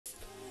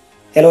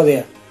Hello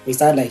there,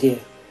 Mr. Adler here.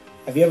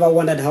 Have you ever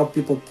wondered how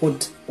people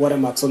put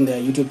watermarks on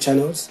their YouTube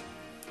channels?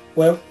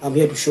 Well, I'm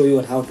here to show you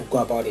on how to go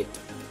about it.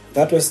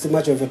 Without wasting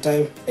much of your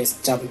time,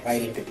 let's jump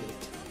right into it.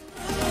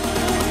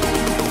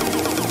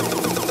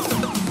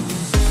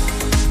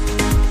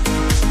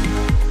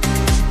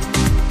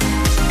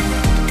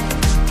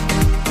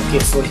 Okay,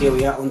 so here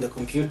we are on the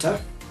computer,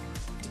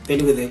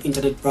 depending with the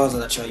internet browser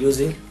that you are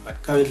using,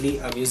 but currently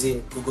I'm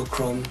using Google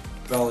Chrome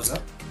browser.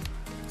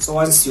 So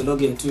once you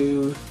log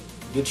into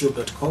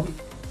youtube.com,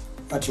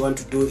 what you want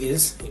to do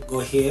is you go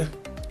here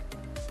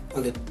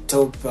on the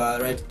top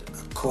right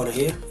corner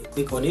here, you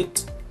click on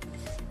it,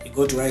 you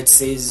go to where it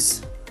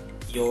says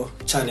your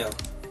channel,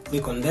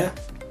 click on there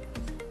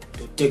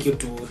to take you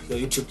to your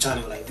YouTube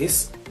channel like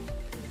this.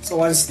 So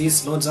once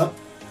this loads up,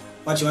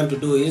 what you want to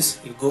do is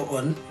you go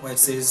on where it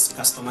says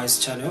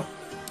customize channel,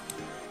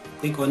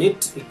 click on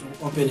it, it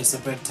will open a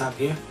separate tab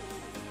here.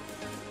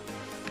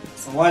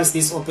 So once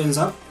this opens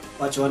up,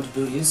 what you want to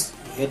do is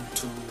you head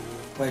to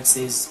where it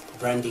says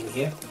branding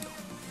here,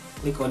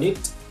 click on it.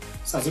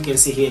 So as you can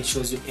see here, it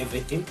shows you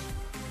everything.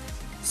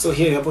 So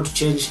here you're able to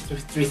change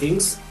three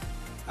things.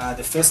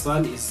 The first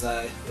one is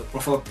your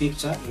profile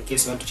picture, in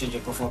case you want to change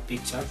your profile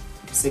picture.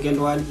 The second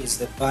one is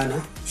the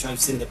banner. I'm sure you've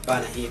seen the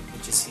banner here,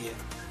 which is here.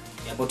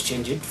 You're able to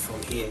change it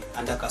from here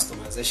under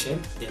customization,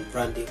 then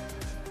branding,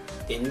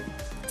 then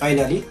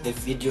finally the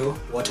video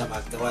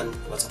watermark, the one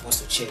was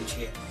supposed to change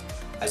here.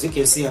 As you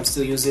can see, I'm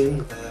still using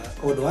the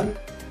old one,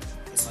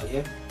 this one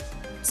here.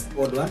 It's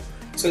the old one.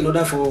 So in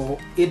order for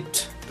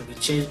it to be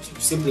changed, you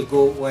simply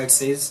go where it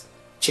says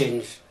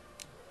change.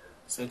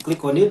 So you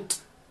click on it,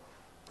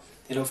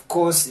 and of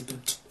course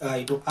it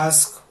will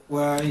ask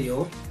where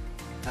your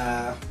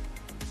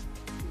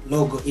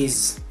logo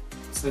is.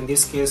 So in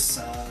this case,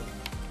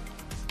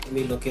 let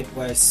me locate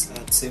where I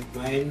saved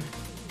mine.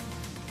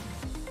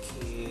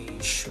 Okay,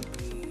 it should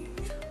be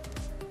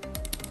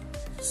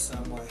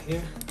somewhere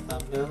here,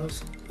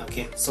 thumbnails.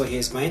 Okay, so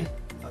here's mine.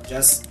 I'll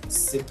just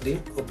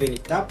simply open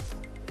it up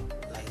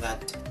like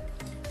that.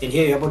 Then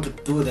here you're able to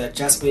do the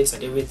adjustments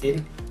and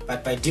everything,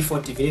 but by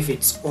default, even if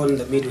it's on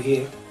the middle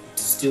here, it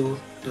still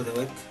do the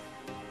work.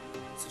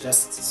 So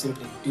just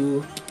simply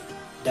do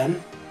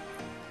done,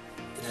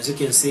 and as you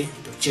can see,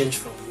 it will change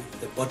from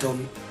the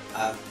bottom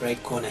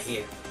right corner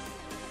here.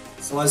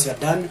 So once you're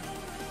done,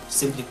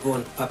 simply go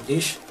and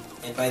publish.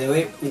 And by the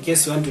way, in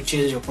case you want to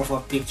change your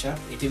profile picture,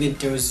 it even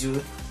tells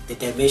you the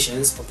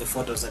dimensions of the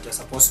photos that you're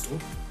supposed to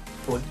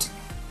put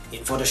in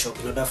Photoshop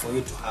in order for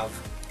you to have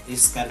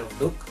this kind of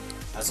look,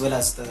 as well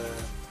as the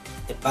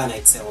banner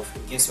itself.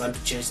 In case you want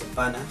to change the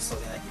banner, so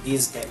there are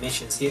these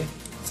dimensions here,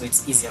 so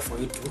it's easier for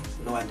you to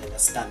know and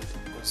understand,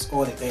 because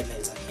all the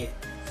guidelines are here.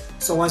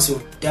 So once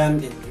you've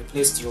done and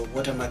replaced your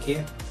watermark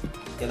here,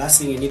 the last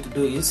thing you need to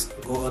do is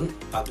go on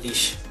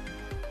publish.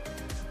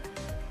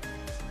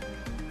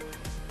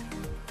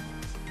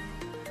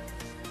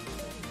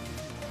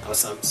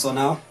 Awesome. So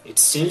now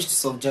it's changed.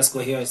 So just go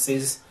here, it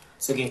says,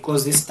 so you can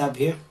close this tab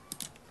here,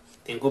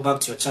 then go back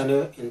to your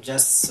channel and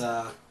just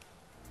let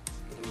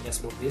me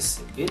just move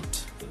this a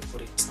bit and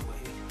put it somewhere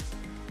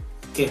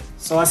here. Okay,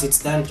 so once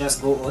it's done,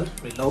 just go on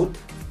reload,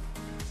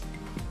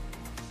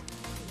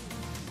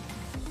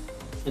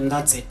 and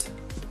that's it.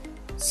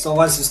 So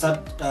once you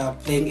start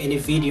playing any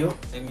video,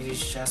 let me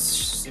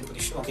just simply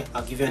show. Okay,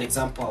 I'll give you an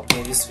example. I'll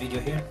play this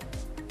video here.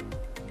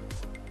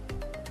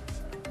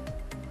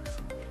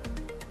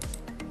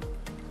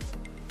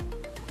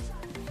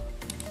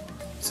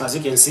 So as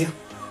you can see,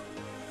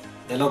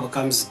 the logo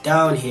comes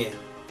down here,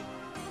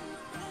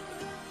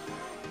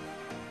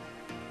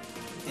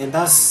 and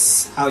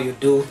that's how you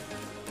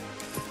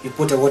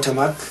put a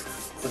watermark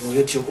on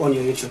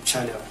your YouTube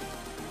channel.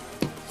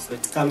 So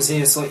it comes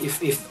here. So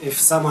if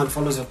someone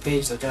follows your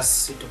page, they'll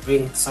just to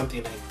bring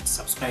something like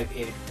subscribe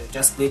here, they'll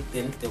just click,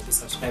 then they'll be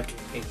subscribed to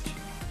your page.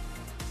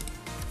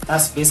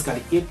 That's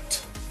basically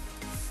it.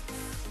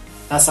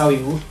 That's how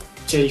you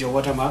change your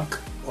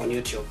watermark on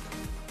YouTube.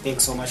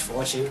 Thanks so much for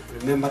watching.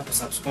 Remember to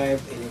subscribe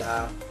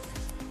and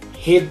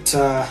hit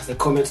the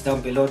comments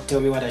down below. Tell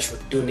me what I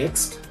should do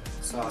next.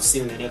 So I'll see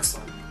you in the next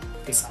one.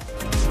 Peace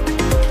out.